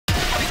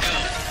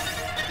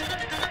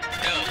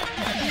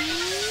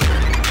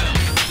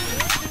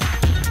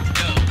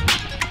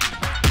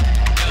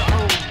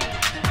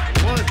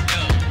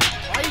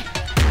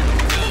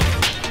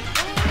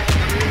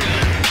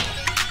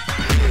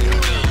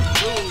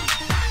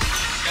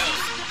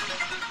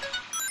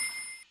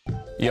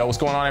Yo, what's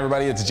going on,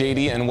 everybody? It's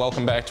JD and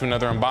welcome back to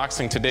another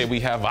unboxing. Today we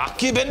have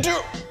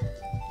Akibento.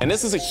 And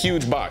this is a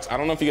huge box. I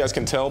don't know if you guys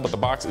can tell, but the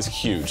box is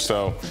huge.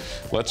 So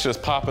let's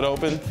just pop it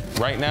open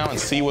right now and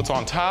see what's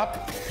on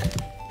top.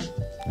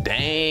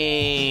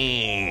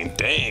 Dang,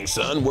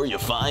 son, where you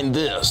find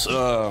this?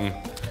 Oh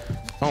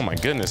my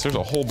goodness, there's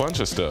a whole bunch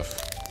of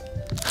stuff.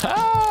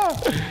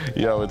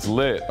 Yo, it's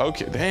lit.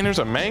 Okay, dang, there's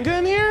a manga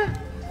in here?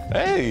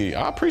 Hey,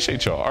 I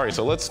appreciate y'all. All right,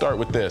 so let's start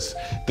with this.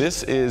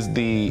 This is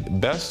the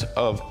Best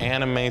of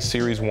Anime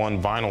Series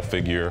 1 vinyl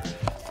figure.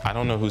 I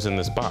don't know who's in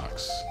this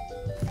box.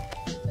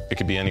 It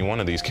could be any one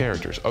of these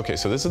characters. Okay,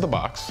 so this is the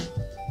box.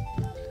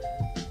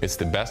 It's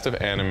the Best of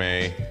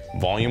Anime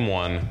Volume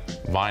 1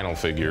 vinyl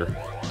figure.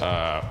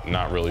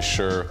 Not really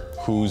sure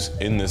who's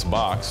in this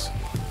box,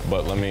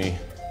 but let me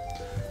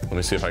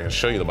see if I can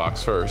show you the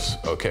box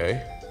first.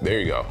 Okay, there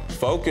you go.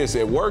 Focus,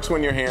 it works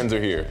when your hands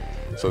are here.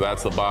 So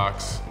that's the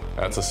box.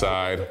 That's the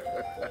side,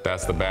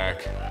 that's the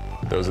back,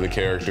 those are the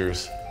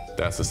characters,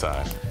 that's the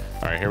side.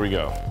 All right, here we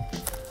go.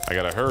 I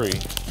gotta hurry,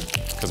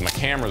 because my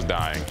camera's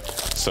dying.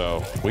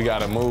 So we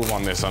gotta move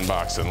on this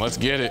unboxing. Let's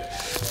get it.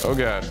 Oh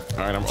God. All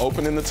right, I'm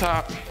opening the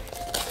top.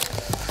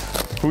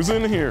 Who's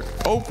in here?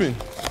 Open.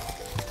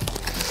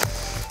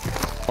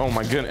 Oh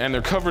my goodness, and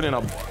they're covered in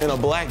a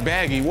black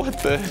baggie. What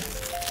the?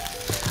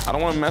 I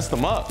don't wanna mess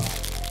them up.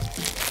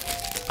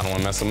 I don't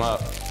wanna mess them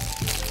up.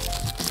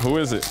 Who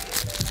is it?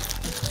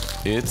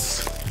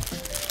 It's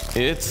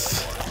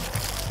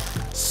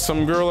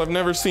some girl I've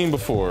never seen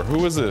before.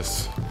 Who is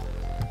this?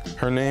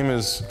 Her name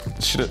is,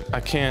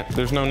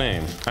 there's no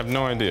name. I have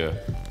no idea.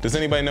 Does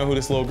anybody know who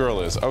this little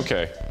girl is?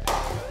 Okay,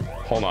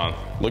 hold on,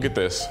 look at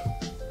this.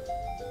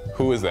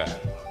 Who is that?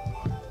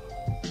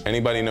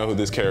 Anybody know who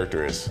this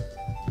character is?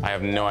 I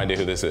have no idea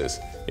who this is.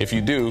 If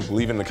you do,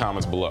 leave in the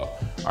comments below.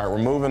 All right, we're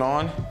moving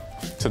on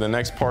to the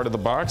next part of the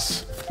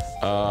box.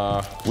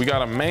 We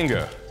got a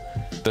manga.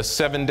 The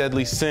 7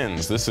 Deadly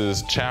Sins. This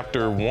is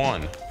chapter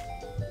 1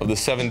 of the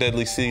 7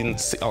 Deadly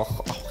Sins. I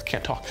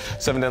can't talk.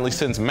 7 Deadly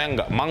Sins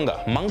manga.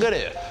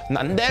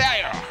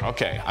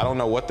 Okay, I don't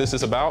know what this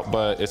is about,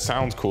 but it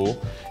sounds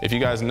cool. If you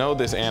guys know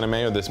this anime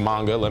or this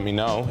manga, let me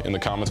know in the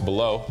comments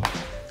below,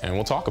 and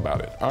we'll talk about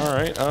it. All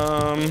right.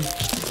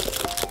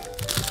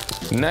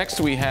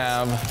 Next we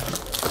have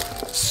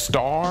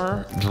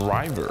Star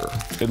Driver.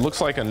 It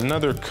looks like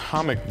another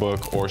comic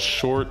book or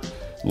short.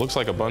 Looks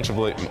like a bunch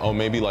of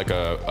maybe like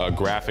a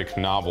graphic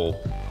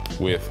novel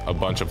with a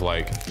bunch of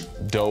like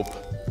dope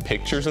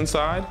pictures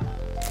inside.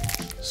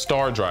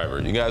 Star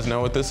Driver, you guys know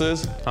what this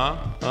is? Huh?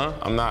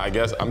 I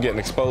guess I'm getting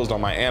exposed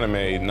on my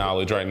anime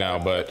knowledge right now,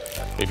 but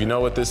if you know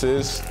what this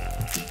is,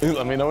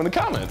 let me know in the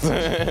comments.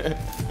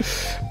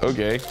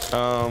 Okay,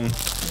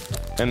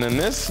 and then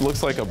this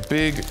looks like a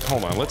big,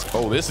 hold on,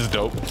 this is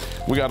dope.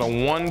 We got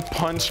a One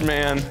Punch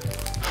Man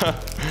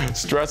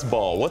stress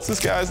ball. What's this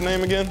guy's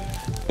name again?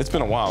 It's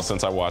been a while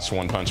since I watched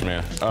One Punch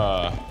Man.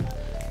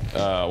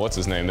 What's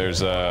his name?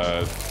 There's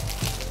oh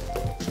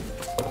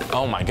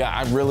my God,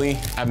 I really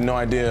have no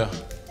idea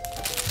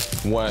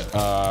what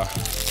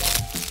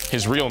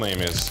his real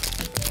name is.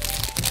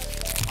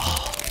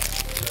 Oh.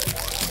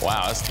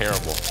 Wow, that's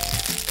terrible.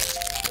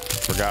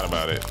 Forgot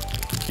about it.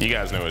 You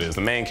guys know what it is,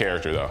 the main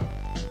character though.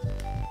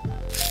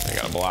 I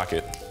gotta block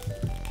it.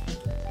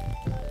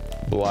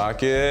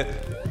 Block it.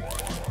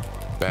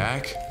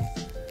 Back.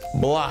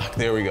 Block,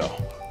 there we go.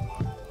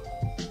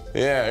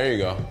 Yeah, there you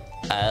go.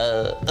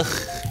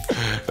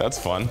 That's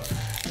fun.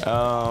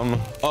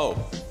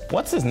 Oh,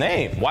 what's his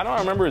name? Why don't I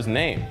remember his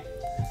name?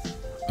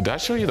 Did I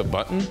show you the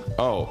button?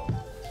 Oh,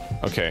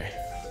 okay.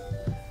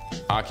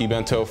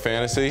 Akibento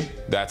Fantasy,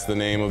 that's the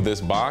name of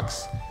this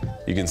box.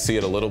 You can see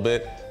it a little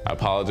bit. I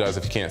apologize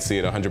if you can't see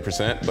it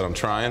 100%, but I'm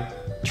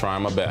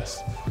trying my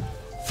best.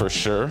 For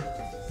sure.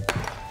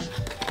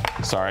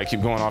 Sorry, I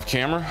keep going off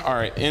camera. All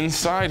right,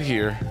 inside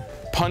here,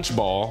 Punch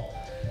Ball,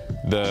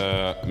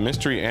 the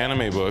mystery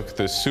anime book,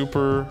 the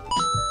super,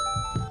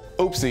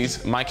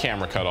 oopsies, my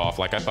camera cut off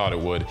like I thought it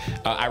would.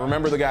 I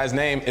remember the guy's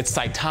name, it's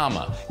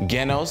Saitama.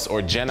 Genos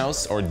or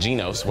Genos,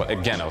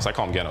 Genos, I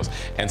call him Genos,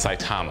 and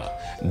Saitama.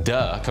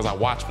 Duh, because I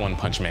watch One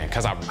Punch Man,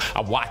 because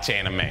I watch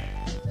anime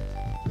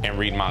and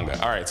read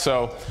manga. All right,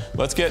 so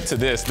let's get to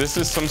this. This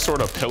is some sort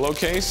of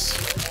pillowcase.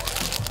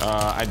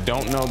 I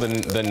don't know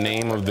the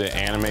name of the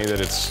anime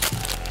that it's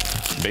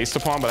based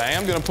upon, but I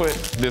am gonna put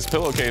this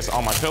pillowcase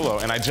on my pillow,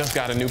 and I just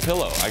got a new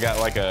pillow. I got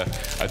like a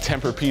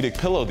Tempur-Pedic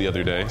pillow the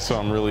other day, so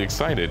I'm really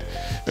excited.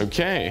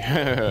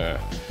 Okay,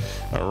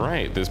 all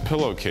right, this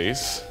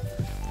pillowcase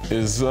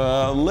is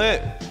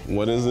lit.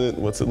 What is it?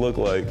 What's it look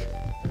like?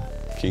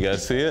 Can you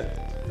guys see it?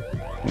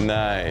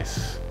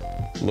 Nice.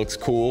 Looks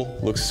cool,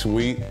 looks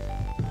sweet,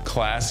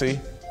 classy.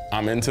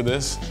 I'm into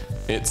this.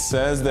 It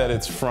says that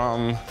it's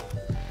from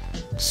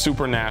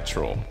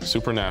Supernatural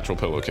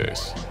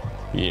pillowcase.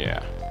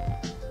 Yeah.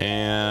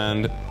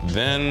 And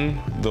then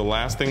the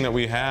last thing that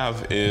we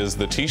have is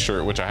the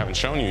t-shirt, which I haven't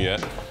shown you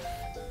yet.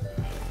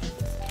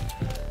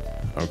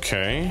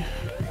 Okay.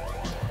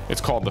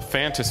 It's called the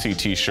Fantasy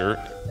t-shirt.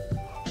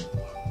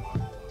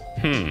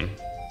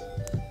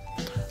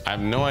 I I have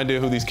no idea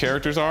who these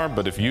characters are,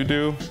 but if you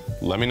do,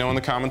 let me know in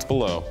the comments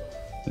below.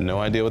 No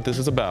idea what this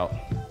is about.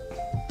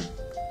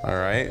 All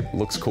right,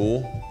 looks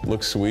cool,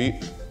 looks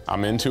sweet.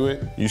 I'm into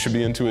it, you should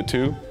be into it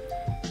too.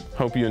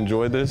 Hope you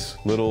enjoyed this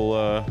little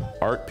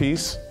art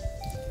piece.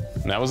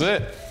 And that was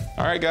it.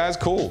 All right guys,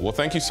 cool. Well,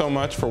 thank you so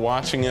much for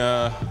watching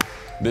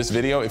this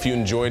video. If you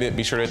enjoyed it,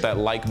 be sure to hit that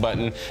like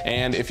button.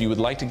 And if you would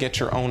like to get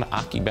your own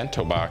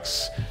Akibento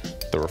box,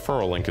 the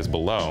referral link is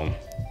below.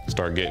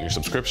 Start getting your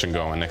subscription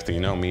going. Next thing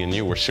you know, me and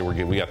you,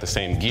 we got the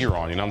same gear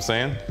on, you know what I'm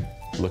saying?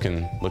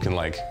 Looking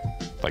like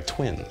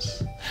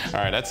twins. All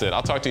right, that's it.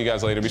 I'll talk to you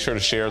guys later. Be sure to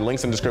share.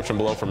 Links in the description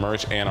below for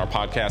merch and our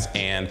podcast,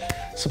 and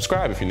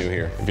subscribe if you're new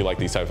here, if you like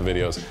these type of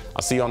videos.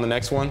 I'll see you on the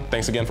next one.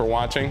 Thanks again for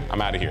watching.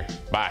 I'm out of here.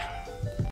 Bye.